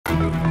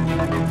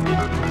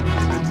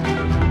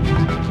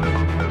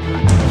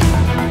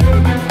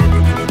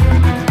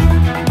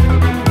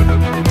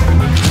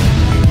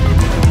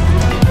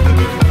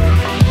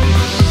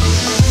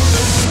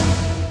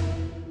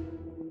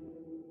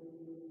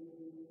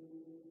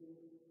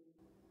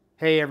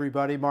Hey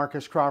everybody,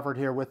 Marcus Crawford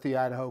here with the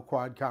Idaho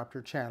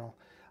Quadcopter channel.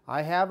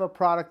 I have a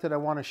product that I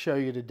want to show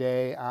you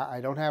today. I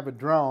don't have a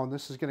drone.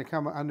 This is going to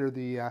come under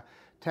the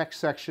tech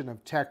section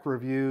of tech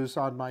reviews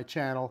on my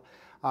channel.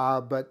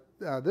 But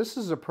this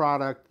is a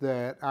product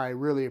that I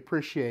really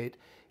appreciate,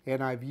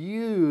 and I've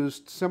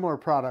used similar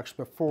products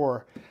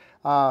before.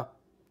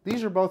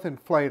 These are both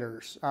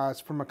inflators.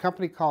 It's from a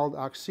company called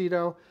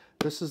Auxito.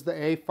 This is the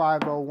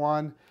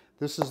A501.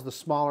 This is the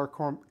smaller,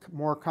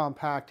 more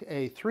compact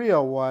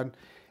A301.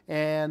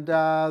 And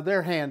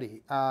they're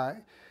handy.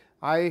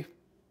 I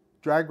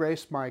drag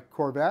race my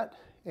Corvette,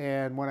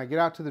 and when I get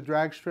out to the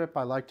drag strip,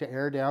 I like to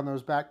air down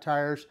those back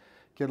tires,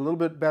 get a little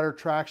bit better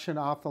traction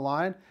off the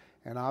line,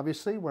 and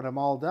obviously when I'm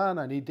all done,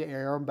 I need to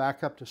air them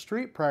back up to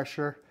street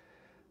pressure.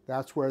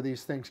 That's where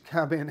these things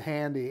come in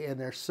handy, and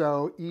they're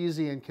so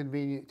easy and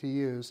convenient to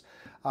use.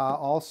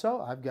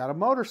 Also, I've got a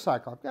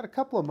motorcycle. I've got a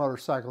couple of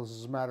motorcycles,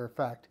 as a matter of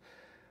fact.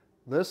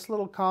 This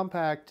little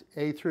compact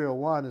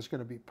A301 is going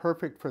to be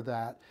perfect for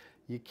that.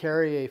 You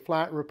carry a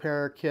flat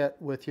repair kit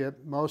with you.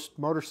 Most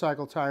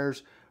motorcycle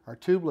tires are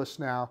tubeless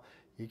now.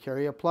 You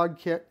carry a plug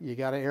kit. You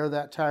got to air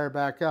that tire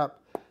back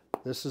up.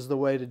 This is the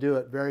way to do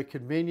it. Very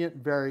convenient,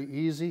 very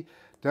easy.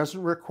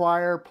 Doesn't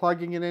require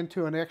plugging it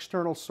into an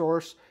external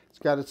source. It's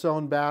got its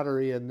own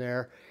battery in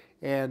there,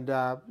 and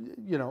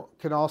you know,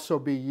 can also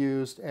be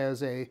used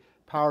as a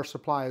power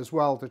supply as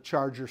well to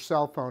charge your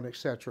cell phone,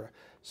 etc.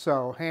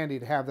 So handy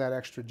to have that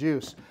extra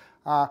juice.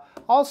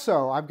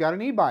 Also, I've got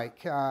an e-bike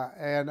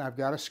and I've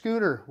got a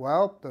scooter.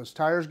 Well, those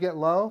tires get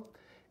low.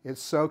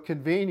 It's so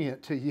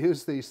convenient to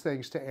use these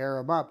things to air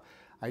them up.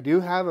 I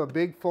do have a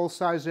big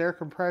full-size air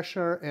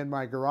compressor in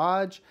my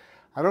garage.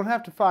 I don't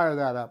have to fire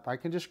that up. I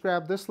can just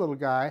grab this little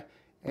guy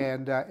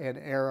and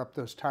air up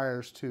those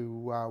tires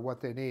to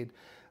what they need.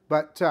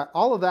 But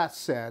all of that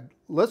said,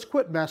 let's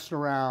quit messing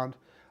around.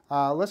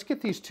 Let's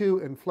get these two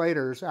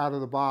inflators out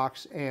of the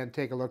box and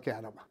take a look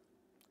at them.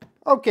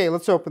 Okay,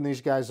 let's open these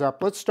guys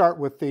up. Let's start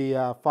with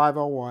the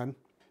 501.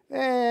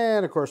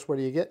 And of course, what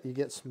do you get? You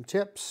get some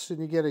tips and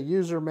you get a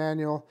user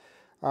manual.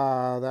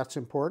 That's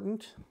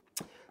important.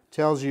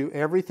 Tells you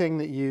everything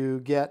that you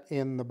get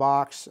in the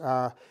box,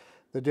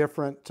 the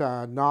different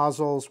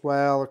nozzles.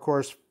 Well, of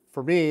course,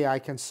 for me, I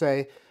can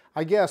say,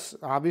 I guess,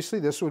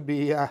 obviously, this would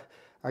be a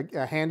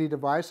handy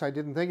device. I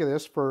didn't think of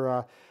this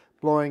for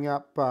blowing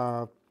up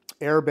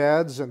air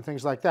beds and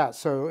things like that.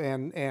 So,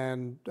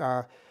 and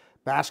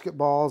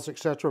basketballs,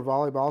 etc.,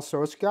 volleyballs.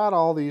 So it's got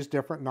all these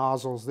different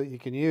nozzles that you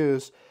can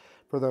use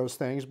for those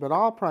things, but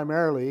I'll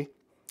primarily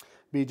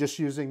be just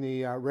using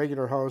the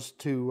regular hose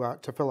to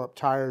fill up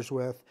tires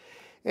with.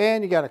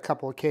 And you got a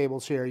couple of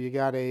cables here. You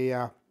got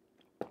a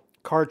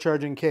car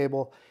charging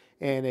cable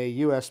and a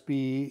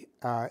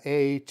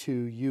USB-A to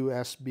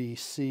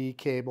USB-C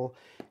cable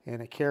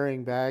and a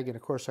carrying bag. And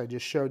of course, I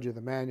just showed you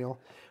the manual.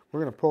 We're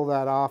going to pull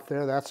that off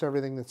there. That's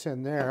everything that's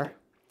in there.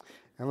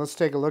 And let's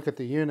take a look at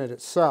the unit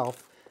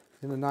itself.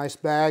 In a nice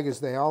bag, as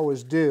they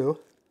always do.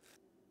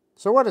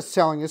 So what it's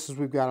telling us is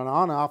we've got an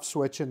on-off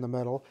switch in the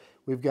middle.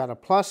 We've got a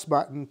plus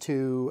button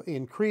to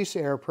increase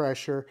air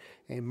pressure,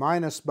 a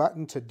minus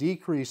button to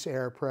decrease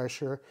air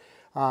pressure,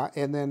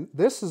 and then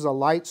this is a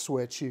light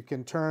switch. You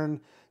can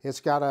turn,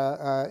 it's got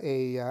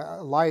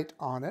a light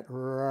on it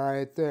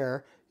right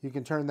there. You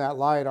can turn that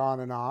light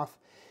on and off.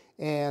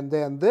 And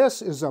then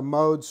this is a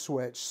mode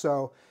switch.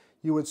 So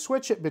you would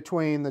switch it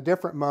between the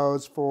different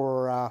modes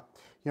for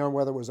you know,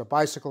 whether it was a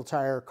bicycle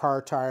tire, car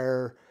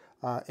tire,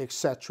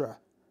 etc.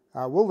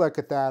 We'll look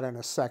at that in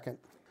a second.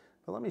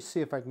 But let me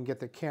see if I can get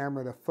the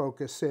camera to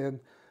focus in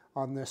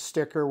on this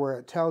sticker where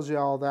it tells you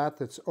all that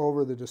that's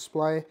over the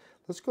display.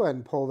 Let's go ahead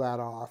and pull that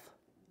off.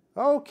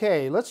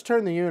 Okay, let's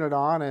turn the unit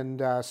on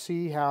and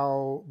see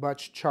how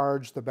much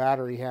charge the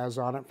battery has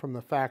on it from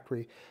the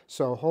factory.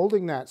 So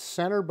holding that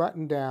center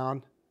button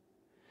down,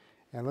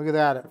 and look at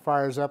that, it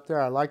fires up there.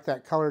 I like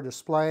that color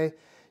display.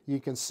 You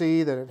can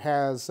see that it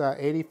has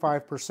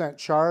 85%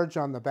 charge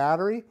on the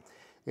battery.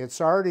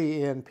 It's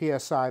already in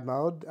PSI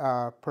mode,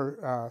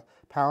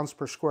 pounds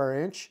per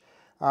square inch,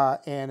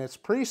 and it's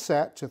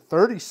preset to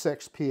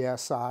 36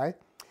 PSI.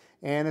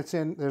 And it's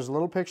in, there's a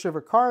little picture of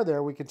a car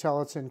there. We can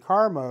tell it's in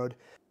car mode.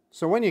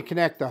 So when you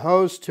connect the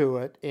hose to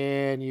it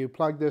and you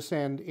plug this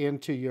end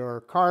into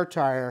your car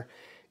tire,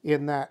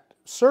 in that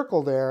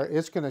circle there,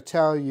 it's going to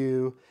tell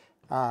you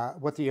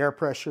what the air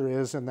pressure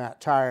is in that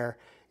tire.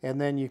 And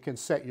then you can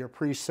set your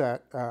preset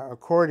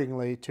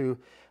accordingly to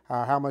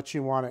how much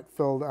you want it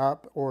filled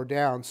up or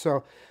down.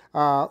 So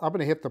I'm going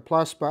to hit the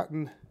plus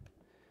button,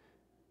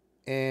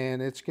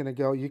 and it's going to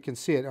go, you can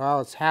see it, well,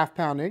 it's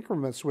half-pound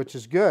increments, which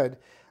is good.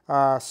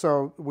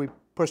 So we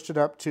pushed it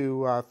up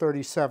to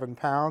 37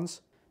 pounds.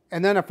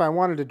 And then if I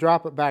wanted to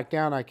drop it back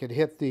down, I could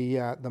hit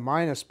the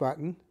minus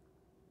button.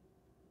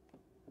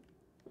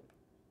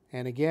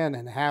 And again,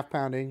 in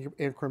half-pound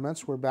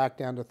increments, we're back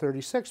down to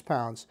 36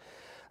 pounds.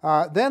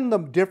 Then the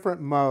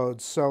different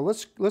modes. So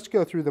let's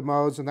go through the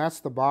modes, and that's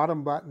the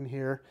bottom button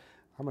here.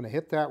 I'm going to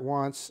hit that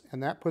once,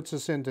 and that puts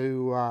us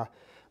into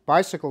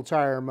bicycle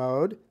tire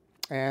mode.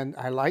 And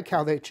I like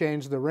how they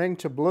changed the ring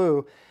to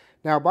blue.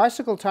 Now,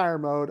 bicycle tire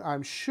mode,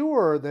 I'm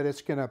sure that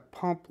it's going to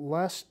pump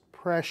less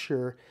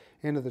pressure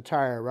into the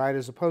tire, right?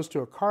 As opposed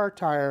to a car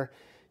tire,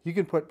 you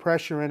can put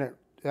pressure in it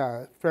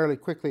fairly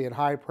quickly at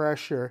high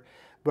pressure.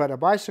 But a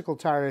bicycle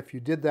tire, if you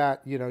did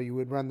that, you know, you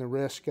would run the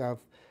risk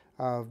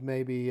of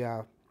maybe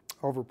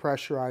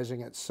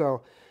over-pressurizing it.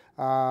 So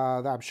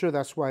I'm sure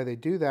that's why they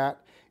do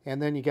that.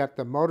 And then you got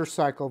the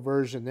motorcycle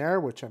version there,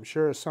 which I'm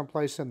sure is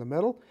someplace in the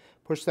middle.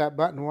 Push that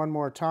button one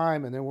more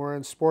time, and then we're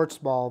in sports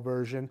ball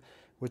version,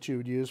 which you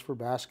would use for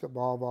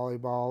basketball,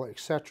 volleyball,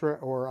 etc.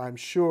 Or I'm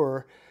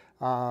sure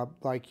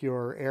like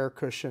your air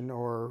cushion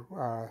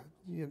or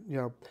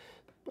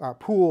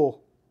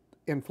pool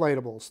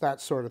inflatables,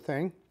 that sort of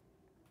thing.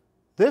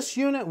 This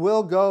unit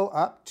will go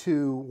up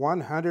to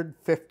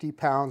 150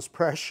 pounds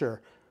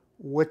pressure,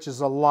 which is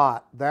a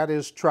lot. That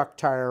is truck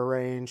tire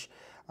range.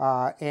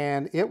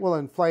 And it will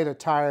inflate a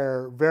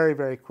tire very,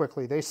 very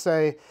quickly. They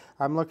say,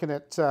 I'm looking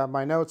at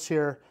my notes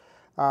here,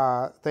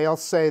 they'll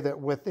say that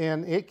with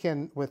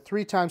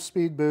 3 times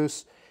speed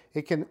boost,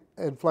 it can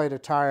inflate a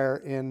tire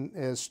in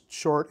as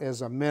short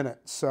as a minute.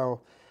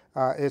 So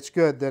it's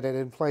good that it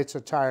inflates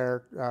a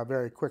tire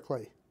very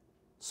quickly.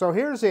 So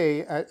here's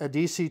a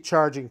DC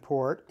charging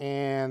port,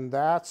 and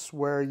that's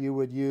where you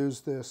would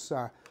use this,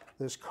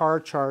 this car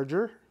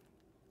charger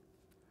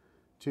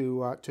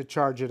to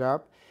charge it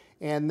up.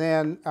 And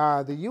then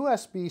the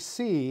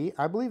USB-C,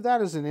 I believe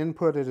that is an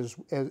input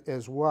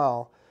as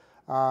well.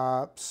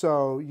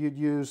 So you'd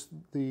use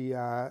the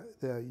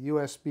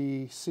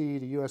USB-C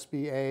to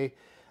USB-A.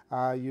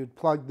 You'd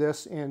plug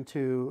this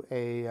into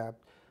a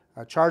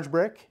charge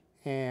brick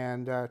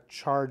and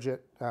charge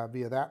it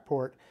via that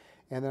port.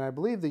 And then I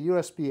believe the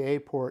USB-A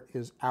port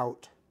is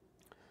out.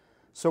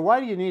 So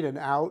why do you need an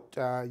out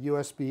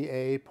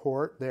USB-A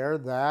port there?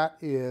 That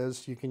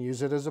is, you can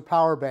use it as a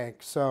power bank.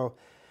 So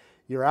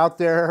you're out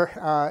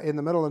there in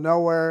the middle of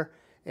nowhere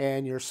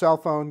and your cell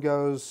phone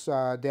goes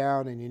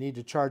down and you need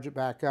to charge it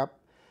back up.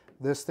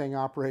 This thing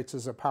operates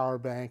as a power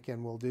bank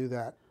and will do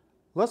that.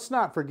 Let's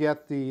not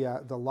forget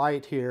the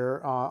light here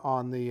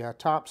on the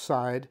top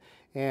side.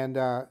 And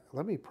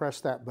let me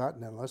press that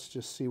button and let's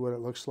just see what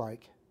it looks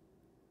like.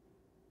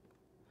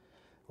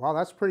 Wow,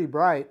 that's pretty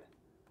bright.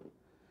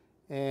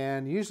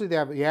 And usually they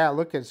have, yeah,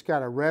 look, it's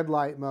got a red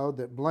light mode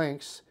that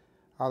blinks.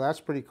 Oh,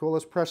 that's pretty cool.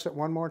 Let's press it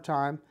one more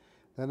time.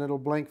 Then it'll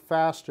blink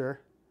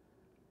faster.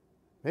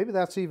 Maybe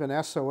that's even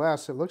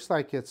SOS. It looks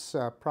like it's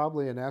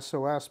probably an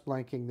SOS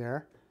blinking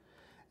there.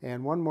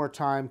 And one more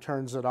time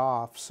turns it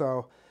off.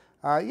 So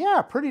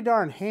yeah, pretty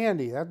darn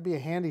handy. That'd be a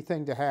handy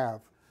thing to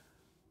have.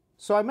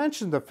 So I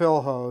mentioned the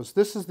fill hose.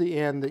 This is the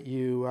end that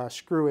you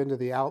screw into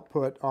the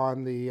output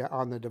on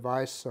the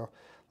device. So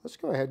let's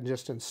go ahead and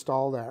just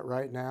install that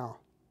right now.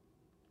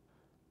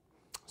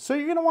 So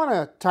you're going to want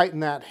to tighten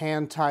that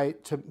hand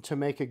tight to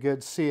make a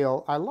good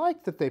seal. I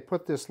like that they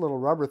put this little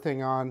rubber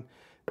thing on.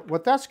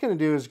 What that's going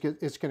to do is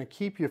it's going to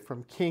keep you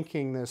from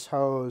kinking this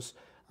hose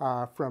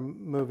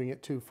from moving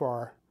it too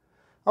far.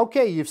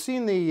 Okay, you've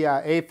seen the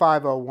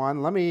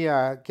A501. Let me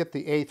get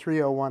the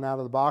A301 out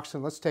of the box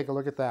and let's take a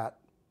look at that.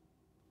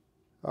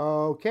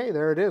 Okay,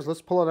 there it is.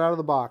 Let's pull it out of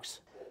the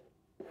box.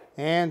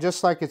 And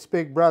just like its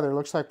big brother,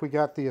 looks like we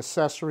got the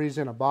accessories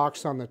in a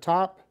box on the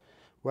top.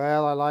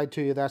 Well, I lied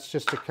to you. That's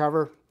just a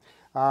cover.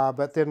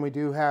 But then we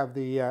do have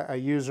the a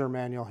user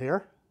manual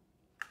here.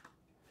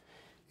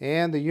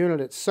 And the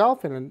unit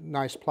itself in a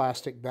nice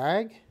plastic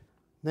bag.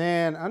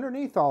 Then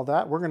underneath all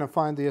that, we're going to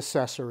find the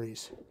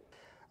accessories.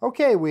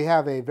 Okay, we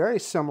have a very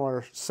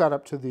similar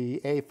setup to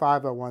the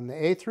A501. The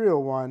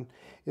A301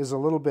 is a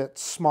little bit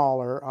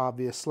smaller,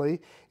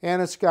 obviously,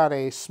 and it's got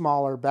a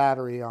smaller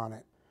battery on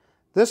it.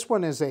 This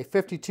one is a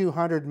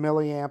 5200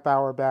 milliamp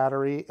hour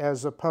battery,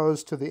 as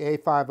opposed to the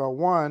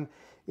A501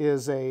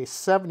 is a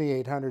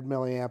 7800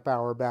 milliamp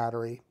hour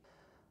battery.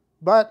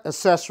 But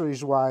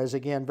accessories-wise,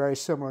 again, very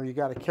similar. You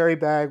got a carry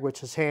bag,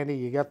 which is handy.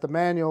 You got the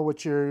manual,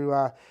 which you're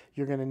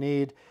going to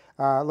need.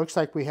 Looks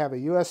like we have a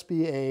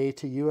USB-A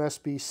to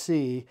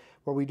USB-C.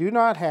 What we do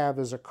not have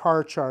is a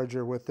car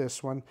charger with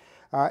this one.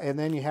 And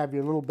then you have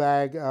your little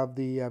bag of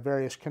the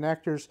various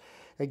connectors.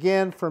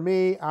 Again, for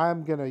me,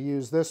 I'm going to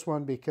use this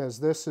one because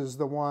this is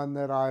the one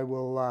that I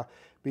will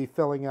be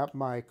filling up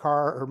my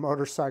car or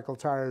motorcycle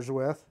tires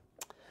with.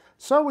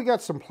 So we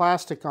got some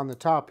plastic on the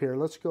top here.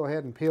 Let's go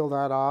ahead and peel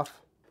that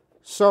off.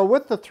 So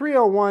with the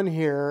 301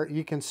 here,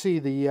 you can see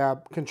the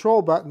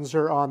control buttons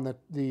are on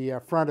the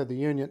front of the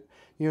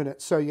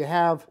unit. So you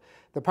have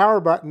the power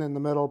button in the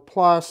middle,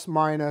 plus,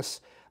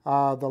 minus,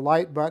 the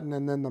light button,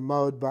 and then the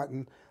mode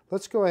button.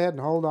 Let's go ahead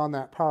and hold on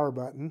that power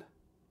button.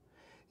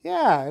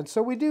 Yeah, and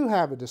so we do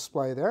have a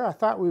display there. I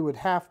thought we would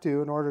have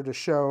to in order to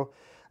show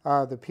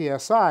the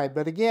PSI,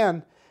 but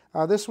again,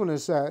 this one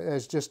is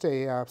just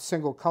a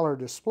single color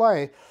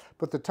display,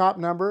 but the top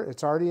number,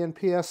 it's already in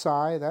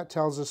PSI. That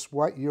tells us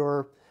what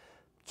your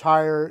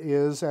tire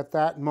is at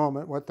that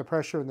moment, what the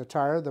pressure in the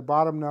tire. The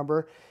bottom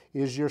number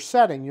is your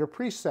setting, your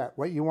preset,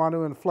 what you want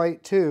to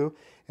inflate to,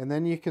 and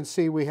then you can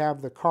see we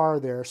have the car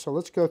there. So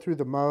let's go through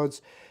the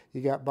modes.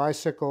 You got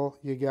bicycle,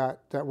 you got,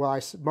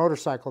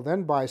 motorcycle,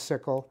 then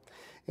bicycle,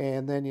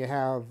 and then you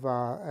have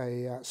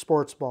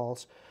sports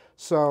balls.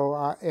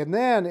 So, and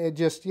then it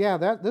just,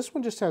 this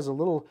one just has a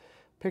little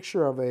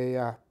picture of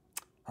a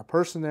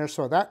person there.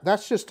 So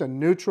that's just a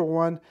neutral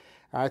one.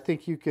 I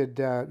think you could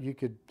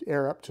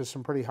air up to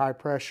some pretty high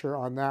pressure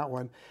on that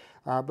one.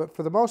 But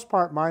for the most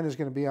part, mine is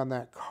going to be on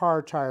that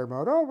car tire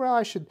mode. Oh, well,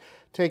 I should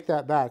take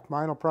that back.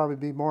 Mine will probably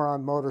be more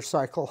on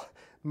motorcycle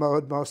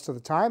mode most of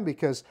the time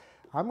because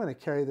I'm going to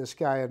carry this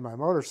guy in my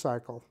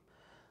motorcycle.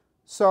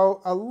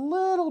 So a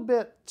little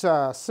bit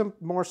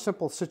more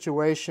simple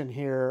situation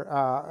here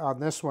on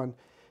this one.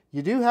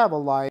 You do have a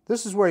light.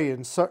 This is where you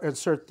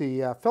insert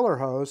the filler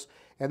hose,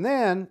 and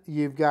then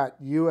you've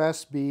got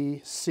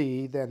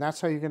USB-C. Then that's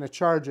how you're going to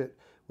charge it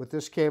with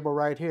this cable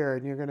right here.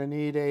 And you're going to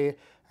need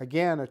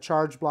again a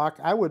charge block.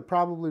 I would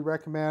probably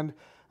recommend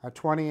a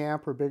 20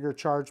 amp or bigger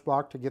charge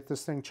block to get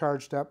this thing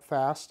charged up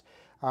fast.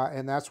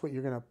 And that's what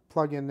you're going to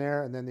plug in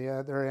there, and then the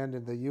other end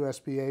in the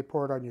USB-A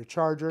port on your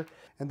charger.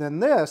 And then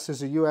this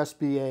is a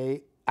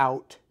USB-A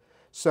out.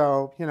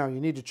 So, you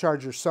need to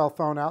charge your cell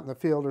phone out in the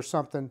field or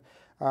something.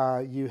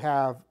 You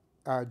have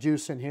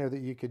juice in here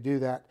that you could do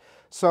that.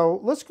 So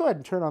let's go ahead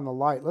and turn on the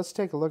light. Let's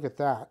take a look at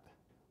that.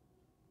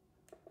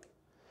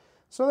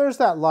 So there's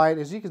that light.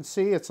 As you can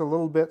see, it's a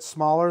little bit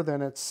smaller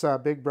than its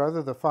big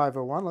brother, the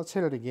 501. Let's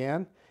hit it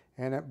again,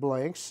 and it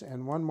blinks.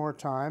 And one more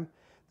time,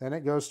 then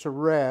it goes to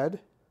red.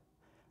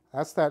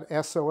 That's that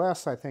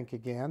SOS, I think,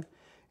 again.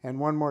 And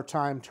one more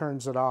time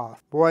turns it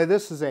off. Boy,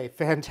 this is a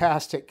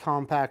fantastic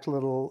compact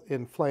little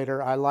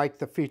inflator. I like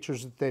the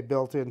features that they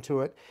built into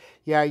it.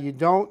 Yeah, you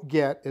don't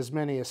get as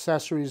many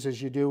accessories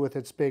as you do with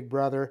its big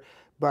brother,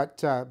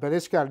 but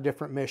it's got a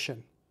different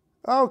mission.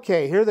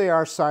 Okay, here they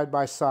are side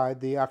by side,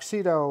 the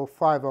Auxito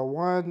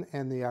 501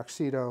 and the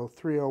Auxito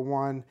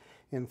 301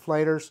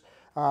 inflators.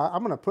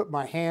 I'm going to put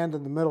my hand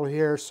in the middle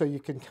here so you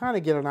can kind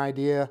of get an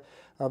idea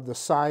of the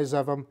size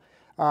of them.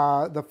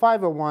 The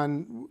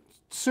 501,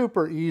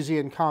 super easy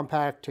and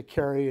compact to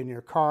carry in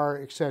your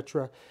car,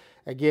 etc.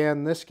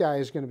 Again, this guy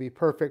is going to be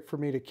perfect for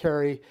me to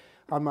carry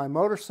on my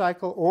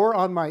motorcycle or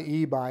on my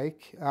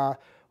e-bike,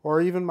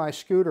 or even my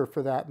scooter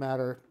for that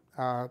matter.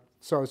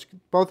 So it's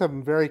both of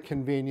them very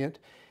convenient,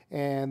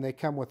 and they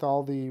come with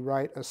all the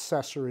right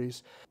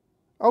accessories.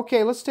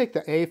 Okay, let's take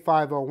the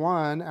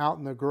A501 out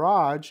in the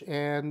garage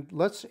and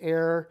let's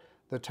air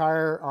the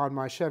tire on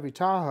my Chevy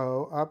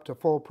Tahoe up to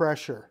full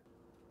pressure.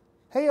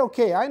 Hey,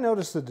 okay, I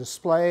noticed the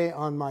display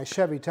on my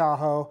Chevy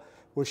Tahoe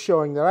was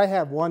showing that I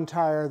have one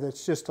tire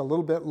that's just a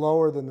little bit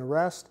lower than the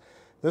rest.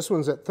 This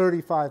one's at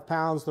 35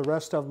 pounds. The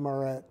rest of them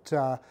are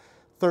at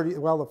 30,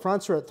 well, the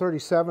fronts are at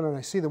 37, and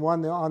I see the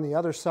one on the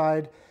other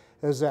side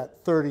is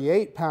at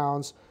 38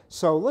 pounds.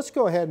 So let's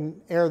go ahead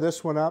and air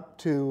this one up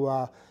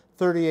to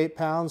 38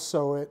 pounds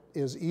so it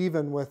is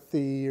even with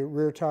the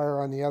rear tire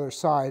on the other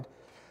side.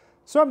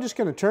 So I'm just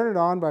going to turn it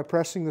on by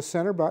pressing the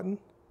center button.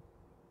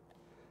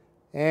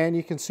 And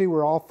you can see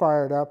we're all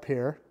fired up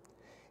here.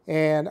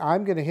 And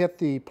I'm going to hit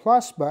the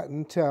plus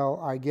button till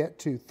I get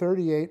to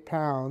 38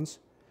 pounds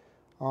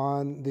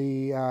on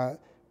the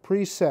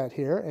preset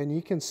here. And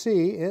you can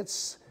see it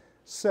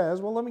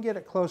says, well, let me get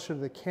it closer to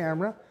the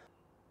camera.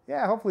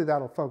 Yeah, hopefully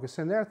that'll focus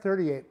in there,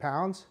 38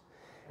 pounds.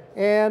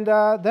 And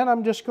then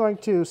I'm just going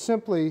to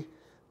simply,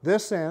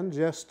 this end,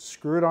 just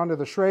screw it onto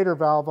the Schrader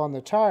valve on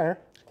the tire.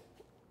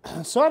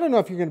 So I don't know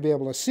if you're going to be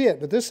able to see it,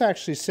 but this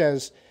actually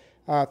says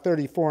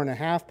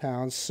 34.5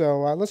 pounds. So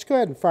let's go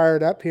ahead and fire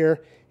it up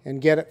here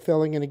and get it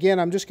filling. And again,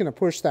 I'm just going to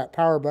push that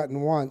power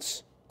button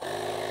once.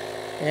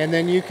 And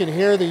then you can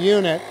hear the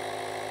unit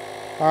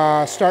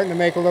starting to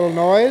make a little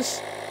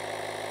noise.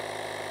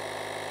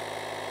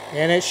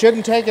 And it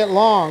shouldn't take it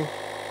long.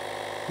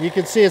 You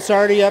can see it's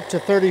already up to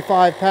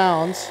 35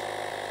 pounds,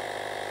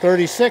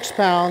 36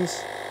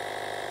 pounds.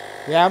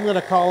 Yeah, I'm going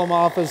to call them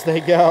off as they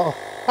go.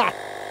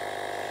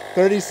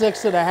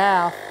 36 and a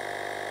half.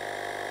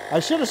 I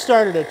should have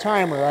started a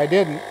timer. I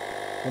didn't.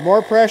 The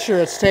more pressure,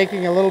 it's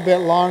taking a little bit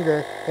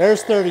longer.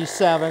 There's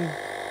 37.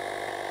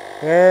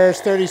 There's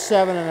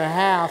 37 and a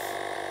half.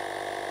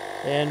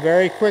 And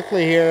very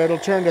quickly here, it'll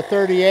turn to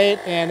 38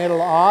 and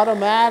it'll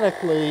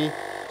automatically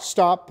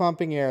stop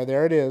pumping air.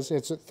 There it is.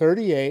 It's at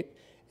 38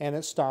 and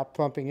it stopped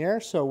pumping air,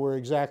 so we're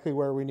exactly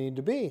where we need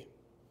to be.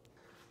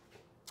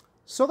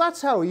 So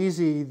that's how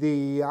easy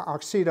the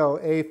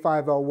Auxito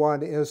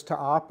A501 is to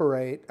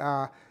operate.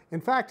 In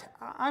fact,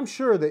 I'm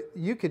sure that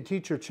you could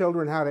teach your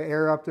children how to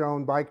air up their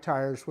own bike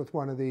tires with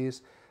one of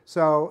these.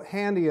 So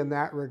handy in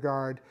that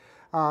regard.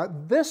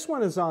 This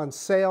one is on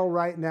sale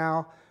right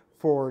now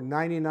for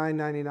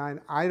 $99.99.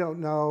 I don't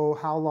know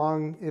how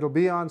long it'll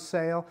be on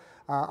sale.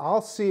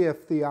 I'll see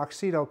if the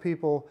Auxito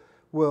people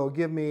will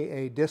give me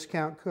a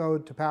discount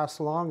code to pass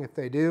along. If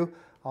they do,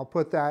 I'll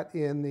put that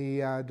in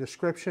the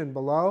description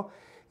below.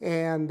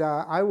 And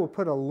I will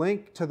put a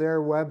link to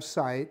their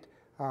website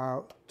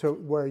to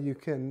where you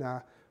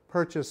can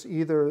purchase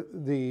either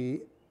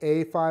the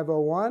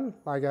A501,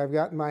 like I've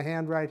got in my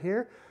hand right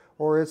here,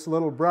 or its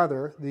little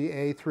brother, the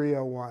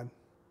A301.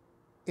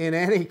 In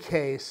any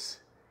case,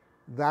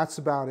 that's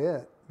about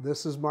it.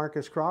 This is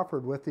Marcus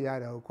Crawford with the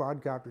Idaho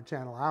Quadcopter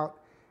channel out.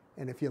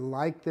 And if you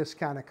like this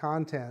kind of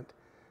content,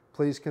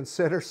 please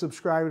consider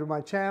subscribing to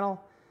my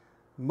channel.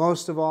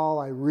 Most of all,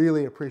 I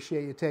really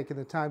appreciate you taking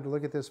the time to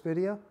look at this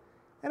video.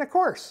 And of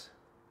course,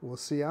 we'll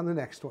see you on the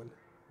next one.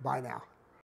 Bye now.